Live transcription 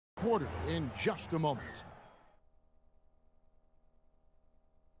quarter in just a moment.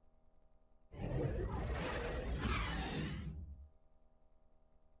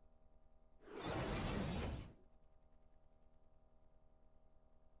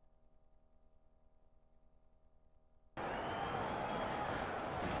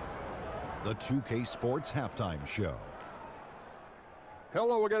 The 2K Sports Halftime Show.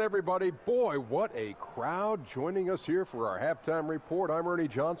 Hello again, everybody. Boy, what a crowd joining us here for our halftime report. I'm Ernie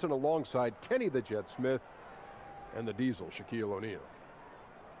Johnson alongside Kenny the Jet Smith and the Diesel, Shaquille O'Neal.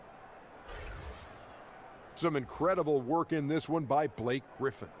 Some incredible work in this one by Blake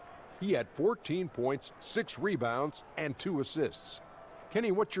Griffin. He had 14 points, 6 rebounds, and 2 assists.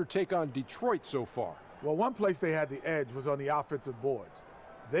 Kenny, what's your take on Detroit so far? Well, one place they had the edge was on the offensive boards.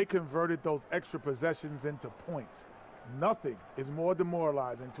 They converted those extra possessions into points. Nothing is more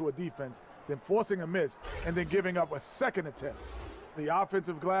demoralizing to a defense than forcing a miss and then giving up a second attempt. The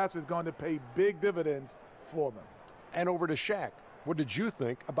offensive glass is going to pay big dividends for them. And over to Shaq. What did you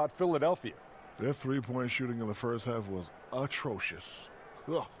think about Philadelphia? Their three-point shooting in the first half was atrocious.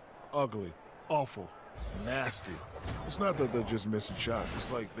 Ugh, ugly, awful, nasty. It's not that they're just missing shots.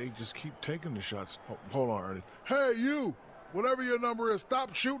 It's like they just keep taking the shots. Oh, hold on, Ernie. Hey, you! Whatever your number is,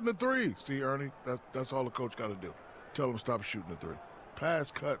 stop shooting the three. See, Ernie, that's all the coach got to do. Tell him stop shooting the three. Pass,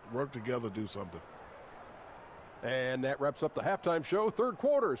 cut, work together, do something. And that wraps up the halftime show. Third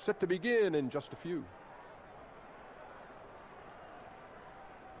quarter set to begin in just a few.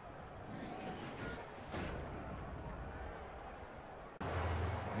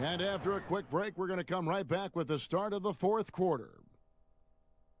 And after a quick break, we're going to come right back with the start of the fourth quarter.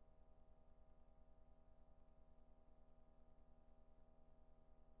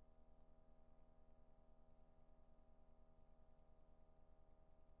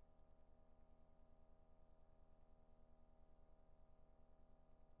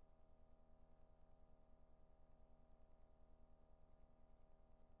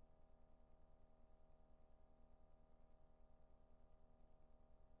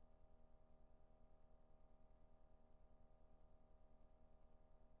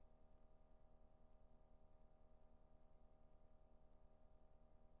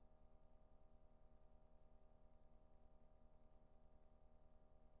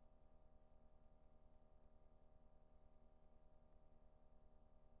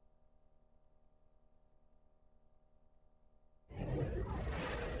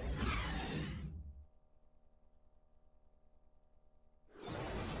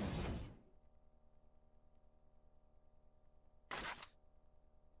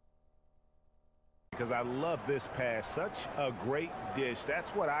 Because I love this pass. Such a great dish.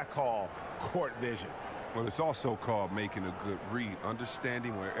 That's what I call court vision. Well, it's also called making a good read,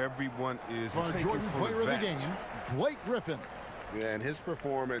 understanding where everyone is. For Jordan Player of the Game, Blake Griffin. Yeah, and his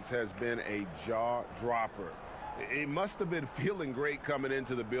performance has been a jaw-dropper. He must have been feeling great coming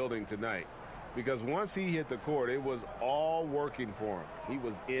into the building tonight, because once he hit the court, it was all working for him. He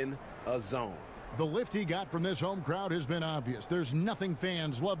was in a zone. The lift he got from this home crowd has been obvious. There's nothing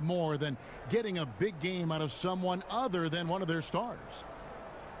fans love more than getting a big game out of someone other than one of their stars.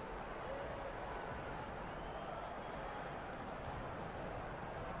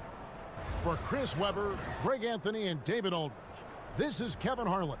 For Chris Webber, Greg Anthony, and David Aldridge, this is Kevin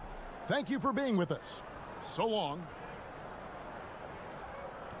Harlan. Thank you for being with us. So long.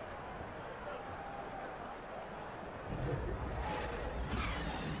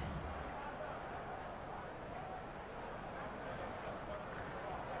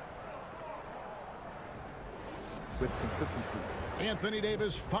 With consistency. Anthony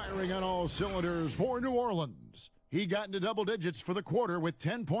Davis firing on all cylinders for New Orleans. He got into double digits for the quarter with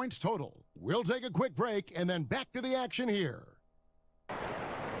 10 points total. We'll take a quick break and then back to the action here.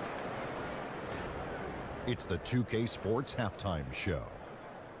 It's the 2K Sports Halftime Show.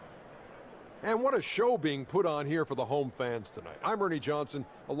 And what a show being put on here for the home fans tonight. I'm Ernie Johnson,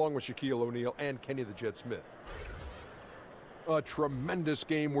 along with Shaquille O'Neal and Kenny the Jet Smith. A tremendous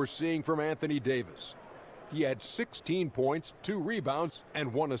game we're seeing from Anthony Davis. He had 16 points, 2 rebounds,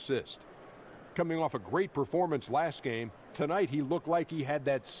 and 1 assist. Coming off a great performance last game, tonight he looked like he had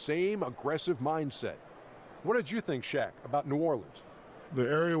that same aggressive mindset. What did you think, Shaq, about New Orleans? The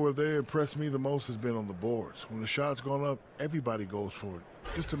area where they impressed me the most has been on the boards. When the shot's gone up, everybody goes for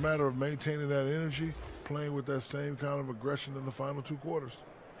it. Just a matter of maintaining that energy, playing with that same kind of aggression in the final 2 quarters.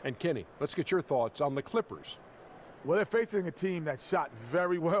 And Kenny, let's get your thoughts on the Clippers. Well, they're facing a team that shot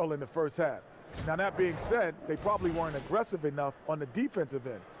very well in the first half. Now, that being said, they probably weren't aggressive enough on the defensive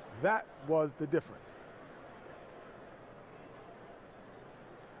end. That was the difference.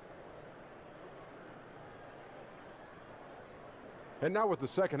 And now with the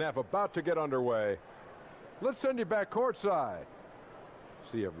second half about to get underway, let's send you back courtside.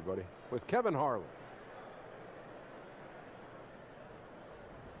 See everybody with Kevin Harlan.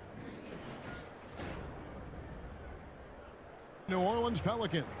 New Orleans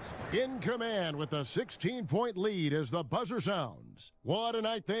Pelicans in command with a 16-point lead as the buzzer sounds. What a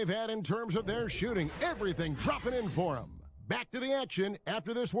night they've had in terms of their shooting. Everything dropping in for them. Back to the action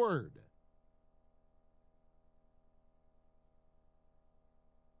after this word.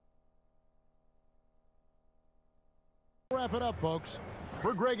 Wrap it up, folks.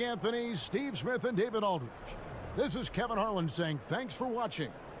 For Greg Anthony, Steve Smith, and David Aldridge, this is Kevin Harlan saying thanks for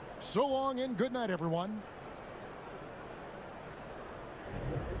watching. So long and good night, everyone.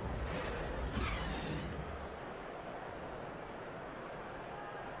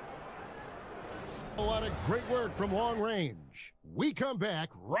 A lot of great work from long range. We come back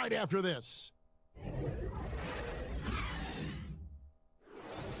right after this.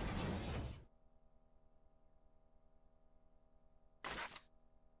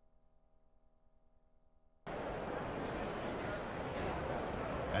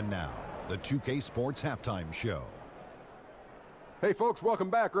 And now, the 2K Sports Halftime Show. Hey, folks,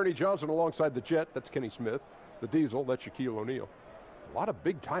 welcome back. Ernie Johnson alongside the Jet. That's Kenny Smith. The Diesel, that's Shaquille O'Neal. A lot of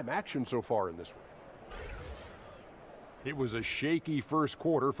big-time action so far in this one. It was a shaky first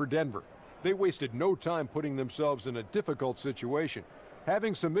quarter for Denver. They wasted no time putting themselves in a difficult situation,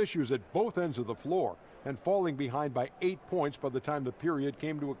 having some issues at both ends of the floor and falling behind by 8 points by the time the period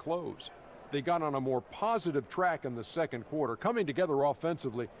came to a close. They got on a more positive track in the second quarter, coming together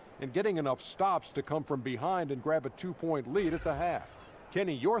offensively and getting enough stops to come from behind and grab a 2-point lead at the half.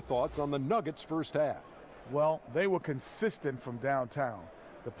 Kenny, your thoughts on the Nuggets' first half? Well, they were consistent from downtown.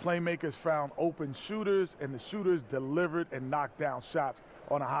 The playmakers found open shooters, and the shooters delivered and knocked down shots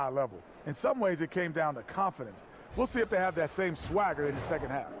on a high level. In some ways, it came down to confidence. We'll see if they have that same swagger in the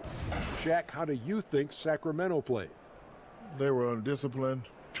second half. Shaq, how do you think Sacramento played? They were undisciplined,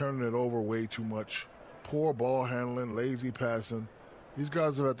 turning it over way too much. Poor ball handling, lazy passing. These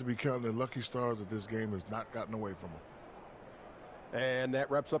guys have had to be counting their lucky stars that this game has not gotten away from them. And that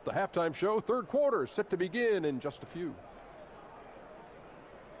wraps up the halftime show. Third quarter set to begin in just a few.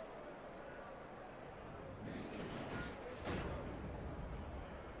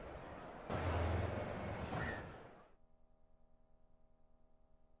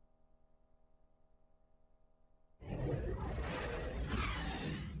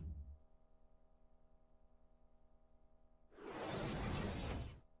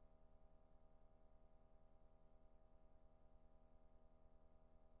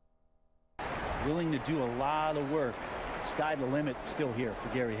 Willing to do a lot of work. Sky the limit still here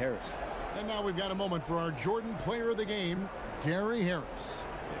for Gary Harris. And now we've got a moment for our Jordan Player of the Game, Gary Harris.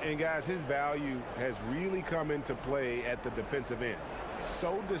 And guys, his value has really come into play at the defensive end.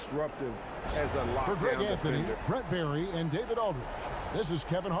 So disruptive as a lockdown For Greg Anthony, defender. Brett Barry, and David Aldridge, this is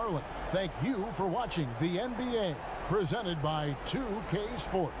Kevin Harlan. Thank you for watching the NBA, presented by 2K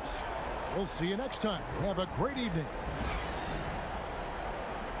Sports. We'll see you next time. Have a great evening.